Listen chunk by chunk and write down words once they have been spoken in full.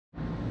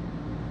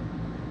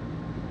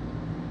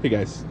Hey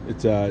guys,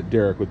 it's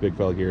Derek with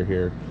BigFellaGear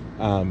here.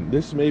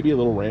 This may be a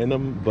little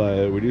random,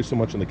 but we do so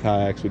much in the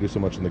kayaks, we do so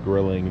much in the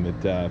grilling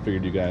that I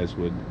figured you guys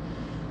would,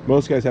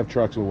 most guys have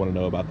trucks and would want to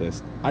know about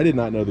this. I did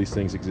not know these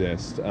things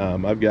exist.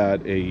 I've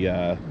got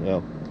a,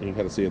 well, you can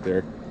kind of see it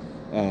there.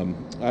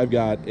 I've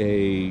got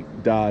a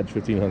Dodge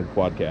 1500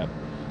 quad cab,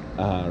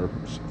 or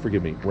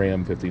forgive me,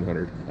 Ram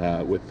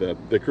 1500 with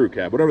the crew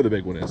cab, whatever the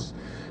big one is.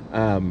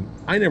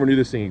 I never knew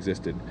this thing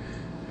existed.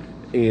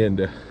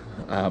 And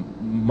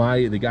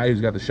the guy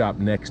who's got the shop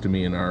next to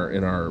me in our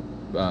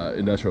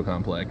industrial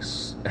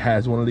complex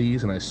has one of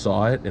these, and I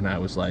saw it and I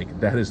was like,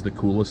 that is the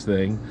coolest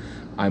thing.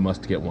 I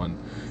must get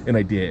one, and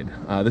I did.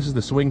 This is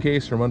the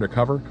Swingcase from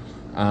Undercover.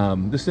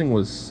 This thing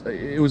was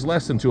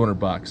less than 200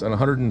 bucks, on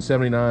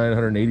 179,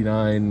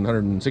 189,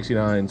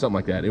 169, something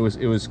like that. It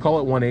was call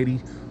it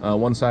 180,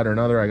 one side or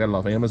another. I got it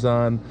off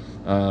Amazon.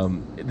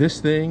 This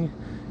thing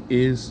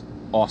is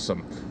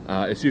awesome.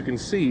 As you can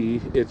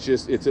see, it's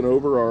an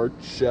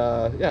overarch,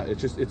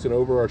 it's an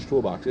overarch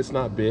toolbox. It's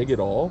not big at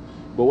all,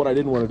 but what I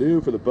didn't want to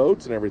do for the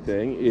boats and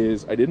everything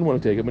is I didn't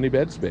want to take up any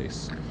bed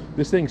space.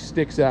 This thing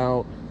sticks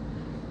out.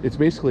 It's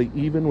basically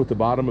even with the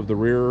bottom of the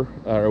rear,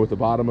 or with the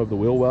bottom of the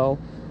wheel well,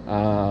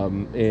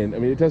 and I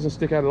mean, it doesn't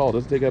stick out at all. It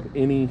doesn't take up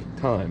any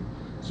time.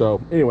 So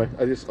anyway,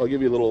 I'll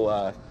give you a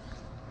little,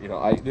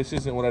 this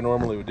isn't what I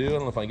normally would do. I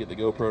don't know if I can get the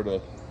GoPro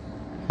to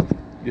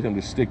get him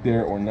to stick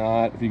there or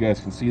not, if you guys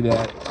can see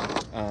that.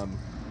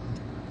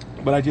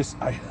 But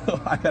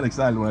I got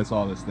excited when I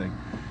saw this thing.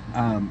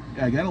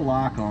 I got a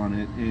lock on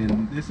it,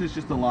 and this is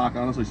just a lock,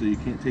 honestly, so you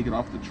can't take it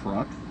off the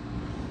truck.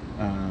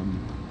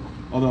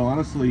 Although,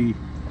 honestly,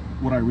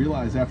 what I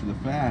realized after the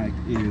fact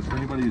is, for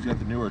anybody who's got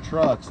the newer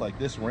trucks, like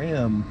this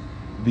Ram,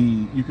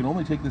 you can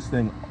only take this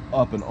thing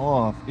up and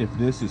off if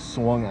this is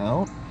swung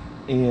out.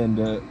 And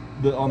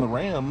on the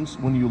Rams,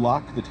 when you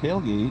lock the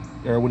tailgate,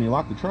 or when you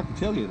lock the truck,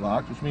 the tailgate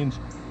locks, which means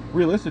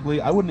realistically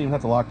I wouldn't even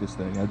have to lock this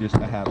thing. I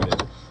have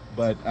it,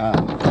 but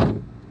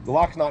the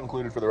lock's not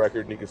included for the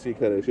record, and you can see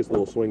kind of it's just a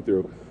little swing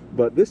through.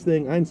 But this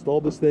thing, I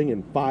installed this thing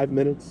in 5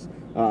 minutes.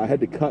 I had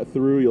to cut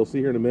through, you'll see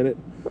here in a minute,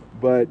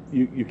 but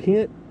you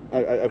can't.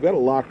 I've got it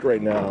locked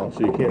right now, so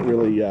you can't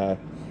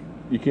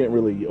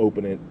really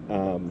open it.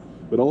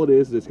 But all it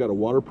is it's got a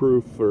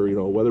waterproof, or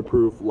a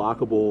weatherproof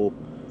lockable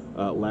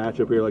latch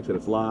up here. Like I said,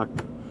 it's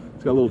locked.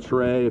 It's got a little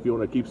tray if you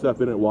want to keep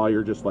stuff in it while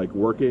you're just like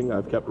working.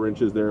 I've kept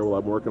wrenches there while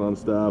I'm working on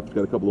stuff. It's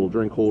got a couple little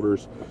drink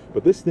holders,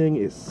 but this thing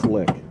is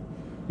slick.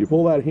 You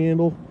pull that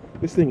handle,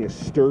 this thing is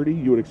sturdy.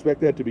 You would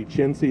expect that to be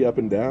chintzy up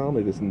and down.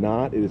 It is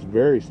not. It is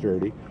very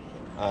sturdy.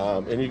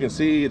 And you can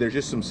see there's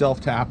just some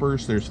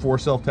self-tappers. There's 4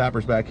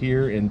 self-tappers back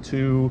here and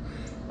 2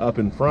 up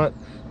in front.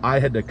 I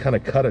had to kind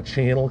of cut a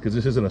channel because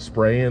this isn't a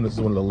spray-in, this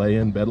is one of the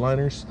lay-in bed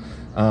liners.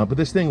 But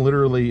this thing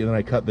literally, and then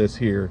I cut this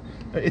here,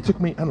 it took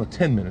me, I don't know,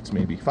 10 minutes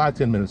maybe,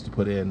 5-10 minutes to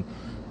put in.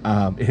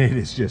 And it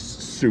is just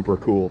super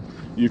cool.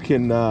 You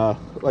can,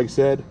 like I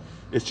said,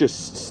 it's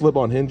just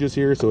slip-on hinges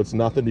here, so it's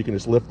nothing. You can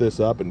just lift this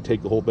up and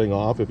take the whole thing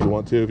off if you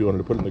want to, if you wanted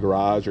to put it in the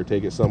garage or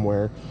take it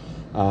somewhere.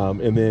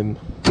 And then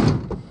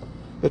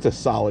that's a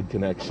solid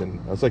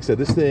connection. As like I said,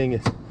 this thing,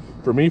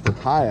 for me, for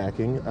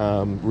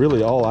kayaking,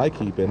 really all I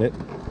keep in it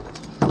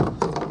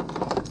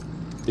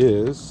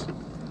is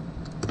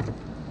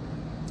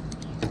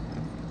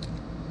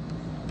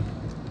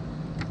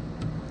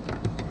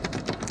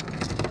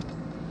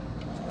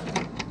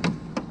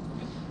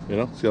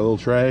it's got a little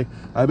tray.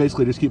 I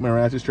basically just keep my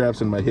ratchet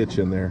straps and my hitch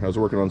in there. I was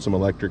working on some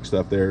electric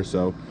stuff there,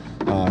 so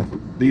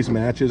these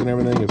matches and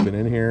everything have been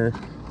in here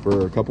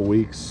for a couple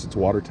weeks. It's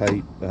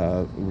watertight.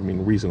 I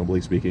mean, reasonably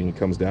speaking, it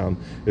comes down.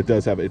 It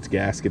does have, it's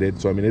gasketed,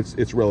 so I mean,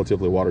 it's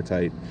relatively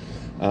watertight.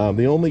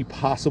 The only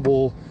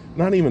possible,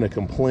 not even a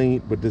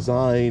complaint, but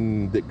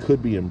design that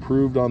could be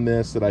improved on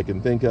this that I can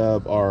think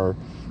of are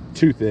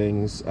 2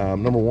 things.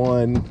 Number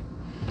one,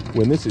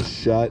 when this is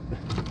shut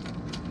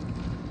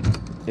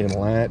and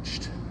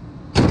latched,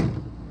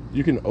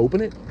 you can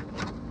open it,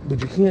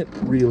 but you can't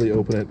really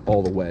open it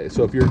all the way.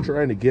 So if you're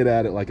trying to get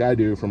at it like I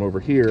do from over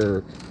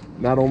here,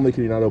 not only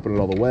can you not open it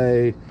all the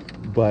way,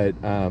 but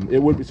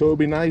it would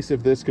be nice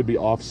if this could be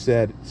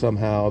offset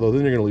somehow, though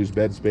then you're going to lose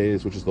bed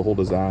space, which is the whole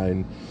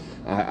design.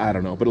 I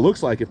don't know, but it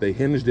looks like if they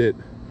hinged it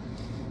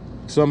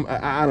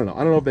I don't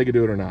know if they could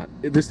do it or not.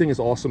 This thing is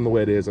awesome the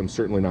way it is. I'm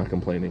certainly not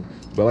complaining,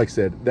 but like I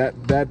said, that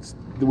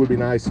would be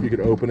nice if you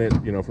could open it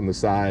from the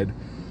side.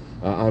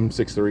 I'm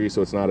 6'3",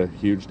 so it's not a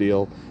huge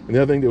deal. And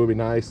the other thing that would be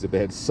nice is if they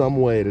had some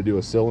way to do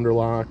a cylinder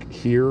lock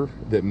here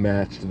that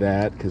matched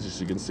that, because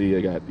as you can see,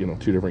 I got 2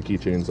 different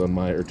keychains on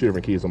my, or 2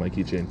 different keys on my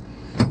keychain.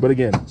 But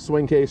again,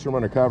 Swingcase from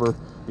Undercover,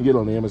 you get it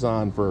on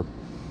Amazon for,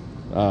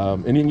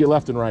 and you can get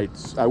left and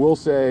rights. I will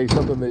say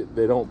something that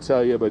they don't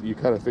tell you, but you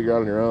kind of figure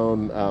out on your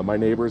own. My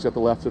neighbor's got the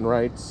left and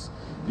rights.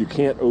 You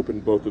can't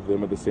open both of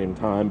them at the same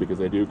time because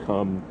they do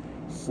come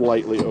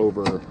slightly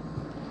over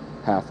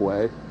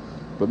halfway.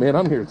 But man,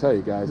 I'm here to tell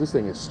you guys, this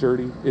thing is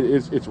sturdy.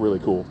 It's really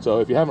cool. So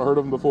if you haven't heard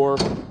of them before,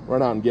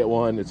 run out and get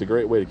one. It's a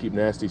great way to keep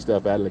nasty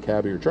stuff out of the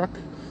cab of your truck.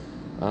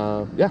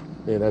 Yeah,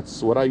 and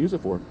that's what I use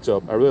it for.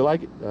 So I really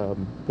like it.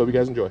 Hope you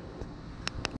guys enjoy.